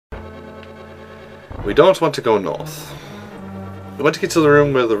We don't want to go north. We want to get to the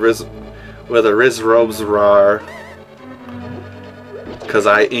room where the Riz robes are. Cause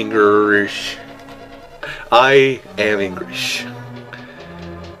I English. I am English.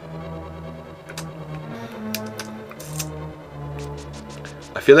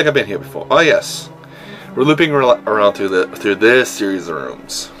 I feel like I've been here before. Oh yes, we're looping around through this series of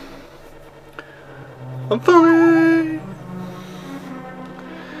rooms. I'm sorry.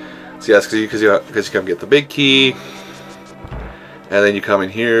 So yes, because you come get the big key, and then you come in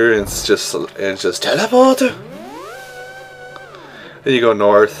here, and it's just teleport. Then you go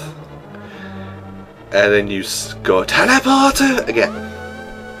north, and then you go teleport again,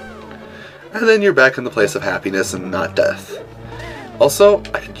 and then you're back in the place of happiness and not death. Also,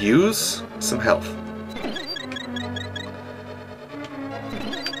 I could use some health.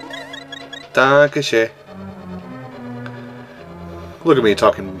 Dankeschön. Look at me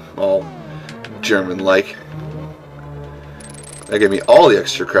talking all German-like. That gave me all the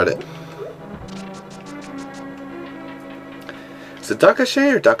extra credit. Is it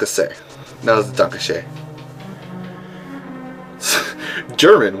Dankeschön or Dankeschön? No, it's Dankeschön.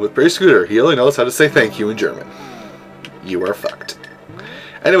 German with Praisedscooter. He only knows how to say thank you in German. You are fucked.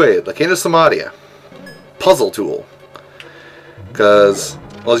 Anyway, Lacana Samadia. Puzzle tool. Because,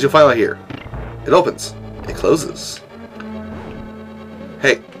 well, as you'll find out here, it opens. It closes.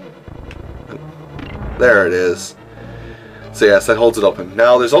 Hey. There it is. So yes, that holds it open.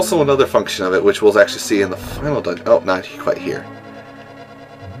 Now, there's also another function of it, which we'll actually see in the final dungeon. Oh, not quite here.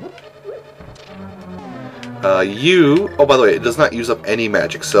 Oh, by the way, it does not use up any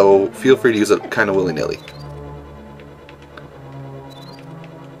magic, so feel free to use it kind of willy-nilly.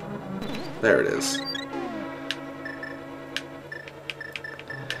 There it is.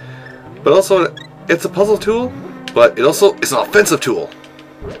 But also, it's a puzzle tool, but it also is an offensive tool.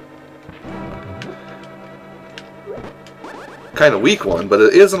 Kind of weak one, but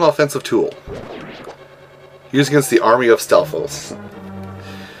it is an offensive tool. Used against the army of Stealthos.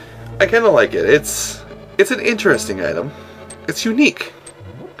 I kind of like it. It's an interesting item. It's unique.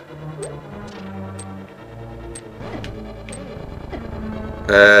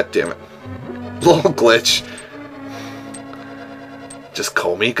 Damn it. Little glitch. Just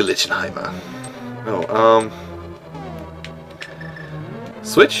call me Glitchenheimer. Oh,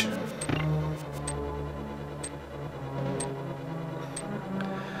 switch?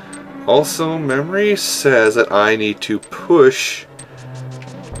 Also, memory says that I need to push...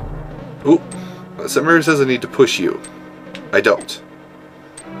 Oop. Memory says I need to push you. I don't.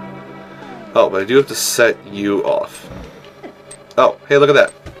 Oh, but I do have to set you off. Oh, hey, look at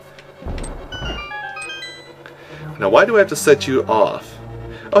that. Now, why do I have to set you off?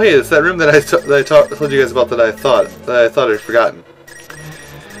 Oh, hey, it's that room that I told you guys about that I thought I'd forgotten.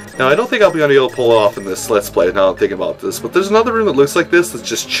 Now, I don't think I'll be able to pull it off in this Let's Play. Now I'm thinking about this, but there's another room that looks like this that's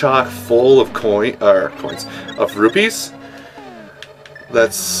just chock full of of rupees.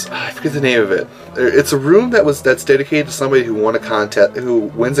 I forget the name of it. It's a room that's dedicated to somebody who wins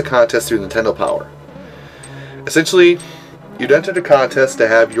a contest through Nintendo Power. Essentially, you'd enter the contest to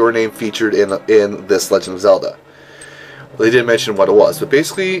have your name featured in this Legend of Zelda. Well, they didn't mention what it was, but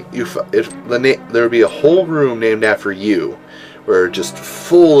basically, there would be a whole room named after you, where just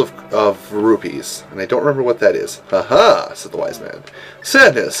full of rupees, and I don't remember what that is. Haha, said the wise man.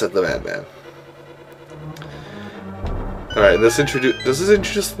 Sadness, said the madman. All right, and does this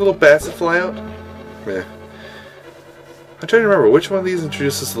introduce little bats that fly out? Yeah. I'm trying to remember which one of these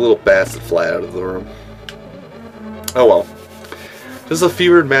introduces the little bats that fly out of the room. Oh well. This is a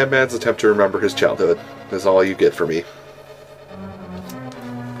fevered madman's attempt to remember his childhood. That's all you get from me.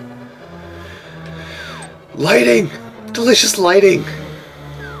 Lighting! Delicious lighting!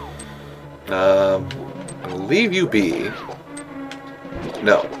 I'll leave you be.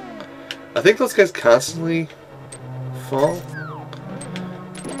 No. I think those guys constantly fall.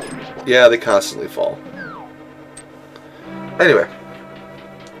 Yeah, they constantly fall. Anyway.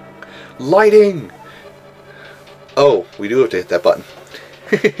 Lighting! Oh, we do have to hit that button.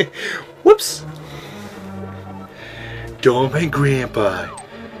 Whoops! Don't mind Grandpa.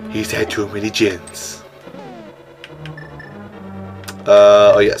 He's had too many gins.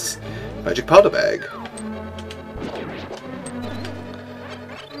 Oh yes. Magic powder bag.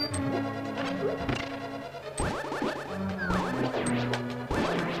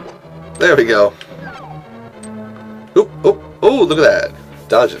 There we go. Oop, oop, oh, look at that.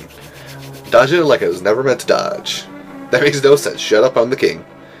 Dodging. Dodging it like it was never meant to dodge. That makes no sense. Shut up, I'm the king.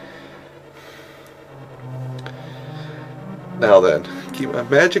 Now then, keep my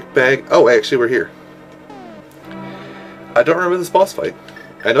magic bag. Oh, actually, we're here. I don't remember this boss fight.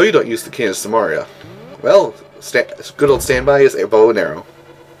 I know you don't use the Cane of Samaria. Well, good old standby is a bow and arrow.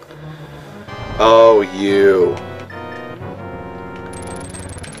 Oh, you.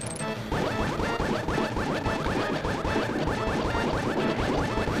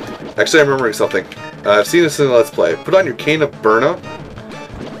 Actually, I'm remembering something. I've seen this in the Let's Play. Put on your Cane of Burna.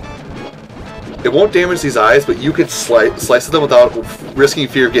 It won't damage these eyes, but you could slice them without risking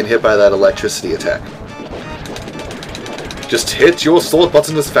fear of getting hit by that electricity attack. Just hit your sword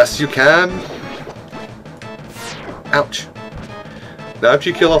button as fast as you can. Ouch. Now after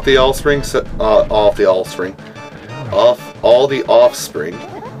you kill off the offspring, all the offspring,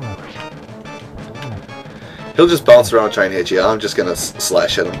 he'll just bounce around trying to hit you. I'm just gonna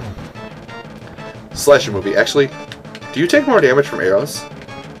slash at him. Slasher movie. Actually, do you take more damage from arrows?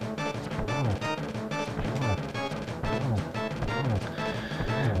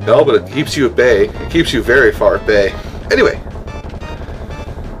 No, but it keeps you at bay. It keeps you very far at bay. Anyway,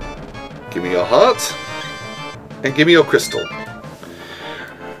 give me a heart, and give me a crystal.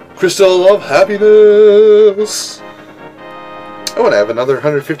 Crystal of happiness! Oh, and I have another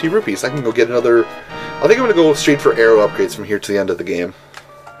 150 rupees. I can go get another... I think I'm going to go straight for arrow upgrades from here to the end of the game.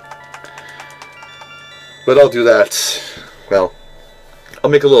 But I'll do that... Well, I'll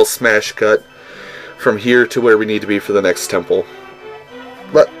make a little smash cut from here to where we need to be for the next temple.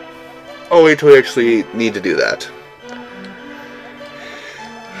 But I'll wait till we actually need to do that.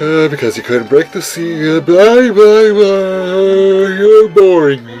 Because you couldn't break the seal. Bye, bye, bye. You're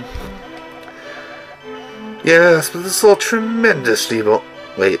boring me. Yes, but this is all tremendously...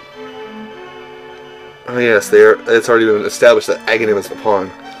 Wait. Oh yes, it's already been established that Aghanim is the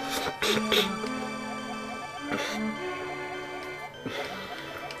pawn.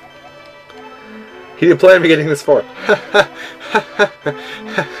 He didn't plan on getting this far.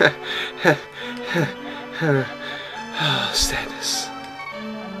 Sadness.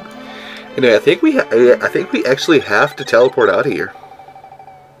 Anyway, I think we actually have to teleport out of here.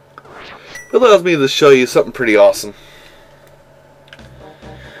 It allows me to show you something pretty awesome.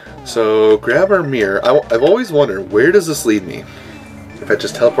 So, grab our mirror. I've always wondered, where does this lead me? If I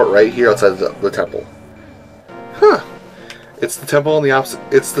just teleport right here outside the temple. Huh. It's the temple on the opposite...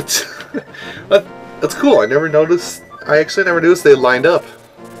 It's the... That's cool. I actually never noticed they lined up.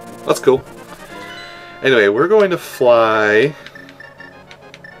 That's cool. Anyway, we're going to fly...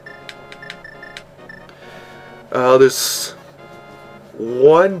 there's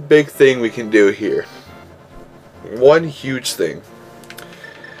one big thing we can do here. One huge thing.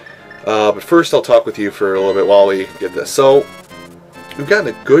 But first I'll talk with you for a little bit while we get this. So, we've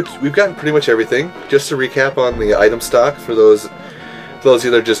gotten pretty much everything. Just to recap on the item stock for those of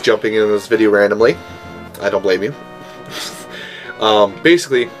you that are just jumping in this video randomly. I don't blame you.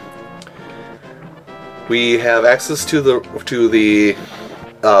 Basically, we have access to the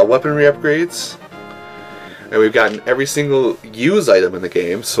weaponry upgrades. And we've gotten every single use item in the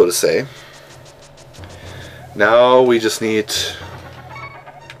game, so to say. Now we just need...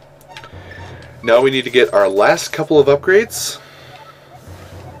 Now we need to get our last couple of upgrades.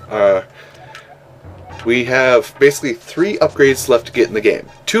 We have basically 3 upgrades left to get in the game.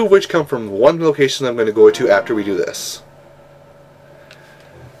 2 of which come from one location I'm going to go to after we do this.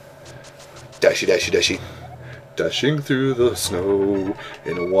 Dashy, dashy, dashy. Dashing through the snow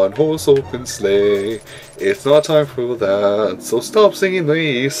in a one-horse open sleigh. It's not time for that, so stop singing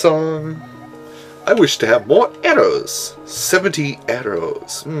the song. I wish to have more arrows. 70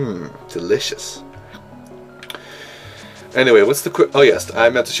 arrows. Delicious. Anyway, what's the quick... Oh yes, I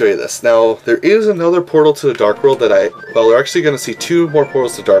meant to show you this. Now, there is another portal to the Dark World that well, we're actually going to see 2 more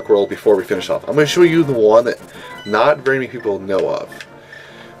portals to the Dark World before we finish off. I'm going to show you the one that not very many people know of.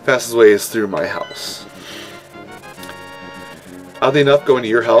 Fastest way is through my house. Oddly enough, going to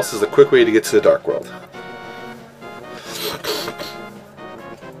your house is a quick way to get to the Dark World.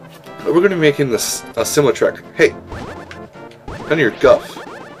 But we're going to be making this a similar trek. Hey! None of your guff.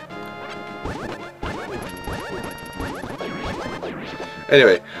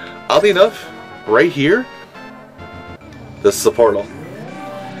 Anyway, oddly enough, right here, this is a portal.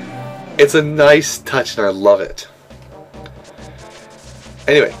 It's a nice touch and I love it.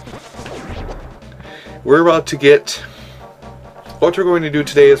 Anyway, we're about to get... What we're going to do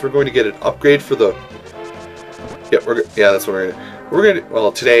today is we're going to get an upgrade for the... Yeah, that's what we're going to...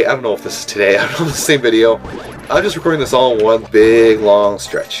 Well, today, I don't know if this is today, I don't know if it's the same video. I'm just recording this all in one big, long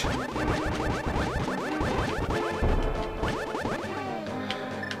stretch.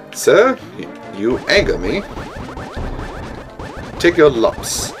 Sir, you anger me. Take your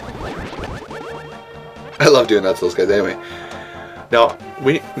lumps. I love doing that to those guys anyway. Now,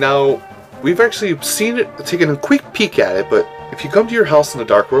 we've actually seen it, taken a quick peek at it, but if you come to your house in the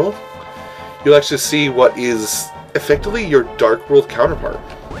Dark World, you'll actually see what is effectively your Dark World counterpart.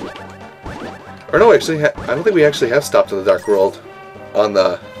 Or no, actually, I don't think we actually have stopped in the Dark World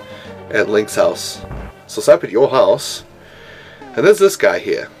at Link's house. So stop at your house, and there's this guy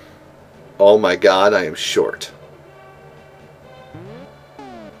here. Oh my god, I am short.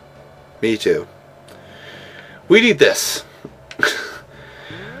 Me too. We need this.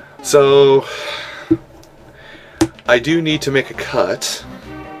 So I do need to make a cut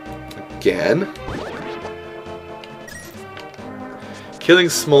again. Killing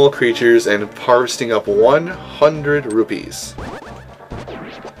small creatures and harvesting up 100 rupees.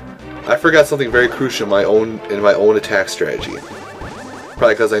 I forgot something very crucial in my own attack strategy.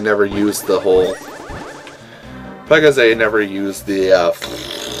 Probably because I never used the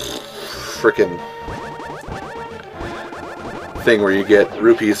frickin' thing where you get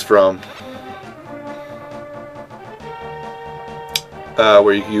rupees from.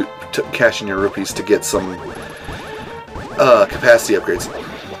 Where you cash in your rupees to get some capacity upgrades.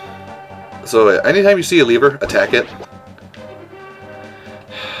 So anytime you see a lever, attack it.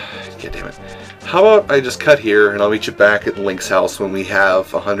 God damn it. How about I just cut here and I'll meet you back at Link's house when we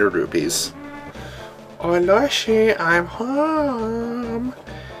have 100 rupees. Oh, Lushi, I'm home.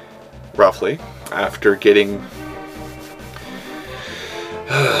 Roughly, after getting...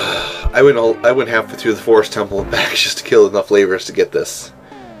 I went halfway through the Forest Temple and back just to kill enough levers to get this.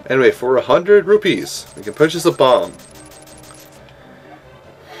 Anyway, for 100 rupees, we can purchase a bomb.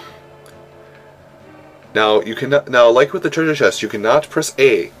 Now, like with the treasure chest, you cannot press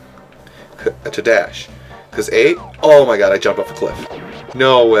A to dash. Because A... Oh my god, I jumped off a cliff.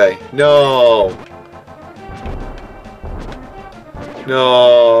 No way. No!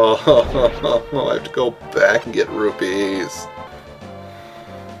 No! I have to go back and get rupees.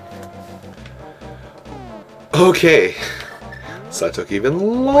 Okay. So that took even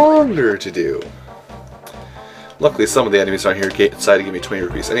longer to do. Luckily, some of the enemies around here decided to give me 20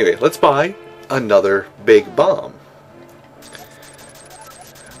 rupees. Anyway, let's buy another big bomb.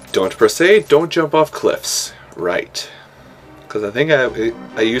 Don't press A, don't jump off cliffs. Right. Because I think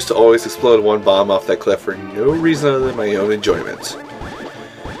I used to always explode one bomb off that cliff for no reason other than my own enjoyment.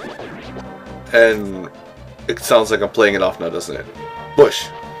 And it sounds like I'm playing it off now, doesn't it? Bush.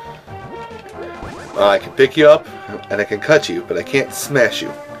 I can pick you up, and I can cut you, but I can't smash you.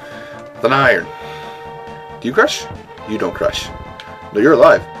 With an iron. Do you crush? You don't crush. No, you're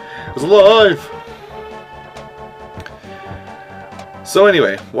alive. It's alive! So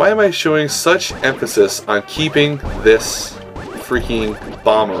anyway, why am I showing such emphasis on keeping this freaking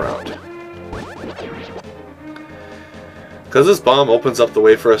bomb around? Because this bomb opens up the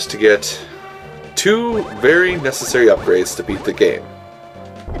way for us to get 2 very necessary upgrades to beat the game.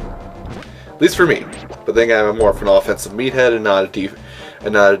 At least for me. But then I'm more of an offensive meathead and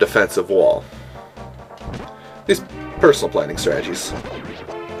not a defensive wall. These personal planning strategies.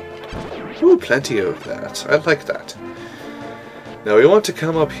 Ooh, plenty of that. I like that. Now we want to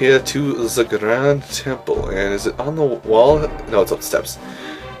come up here to the Grand Temple. And is it on the wall? No, it's up the steps.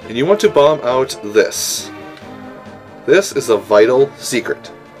 And you want to bomb out this. This is a vital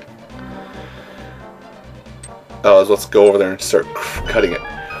secret. Oh, let's go over there and start cutting it.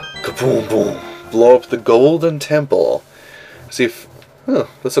 Kaboom, boom. Blow up the Golden Temple. See if... Oh,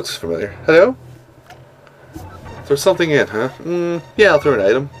 this looks familiar. Hello? Throw something in, huh? Yeah, I'll throw an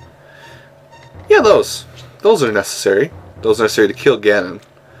item. Yeah, those. Those are necessary. Those are necessary to kill Ganon.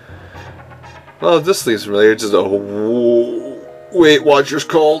 Well, this seems familiar. Just wait, Watcher's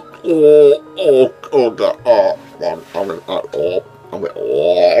called. Oh, God.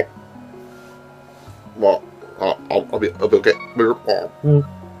 I'll be okay.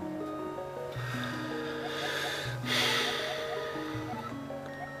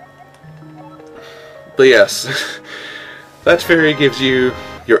 But yes, that fairy gives you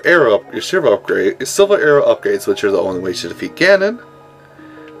your silver arrow upgrades, which are the only way to defeat Ganon.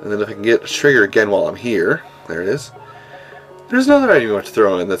 And then if I can get a trigger again while I'm here, there it is. There's another item you want to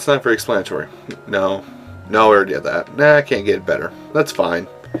throw in that's not very explanatory. No, I already have that. Nah, I can't get it better. That's fine.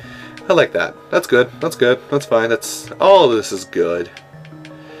 I like that. That's good. That's good. That's fine. That's all of this is good.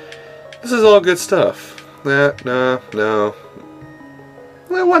 This is all good stuff. No.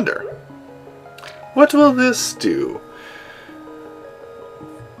 I wonder. What will this do?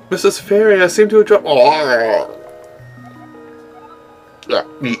 Mrs. Fairy, I seem to have dropped... Oh.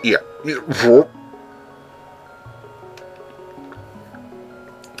 Yeah.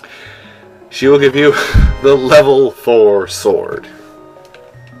 She will give you the level 4 sword.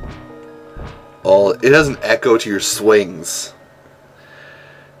 It doesn't echo to your swings.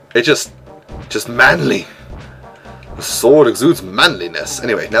 It just manly. Sword exudes manliness.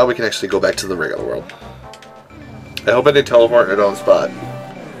 Anyway, now we can actually go back to the regular world. I hope I didn't teleport in a own spot.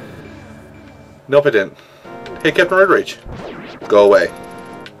 Nope, I didn't. Hey, Captain Red Rage. Go away.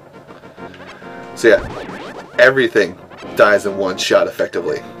 So yeah, everything dies in one shot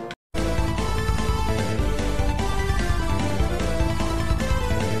effectively.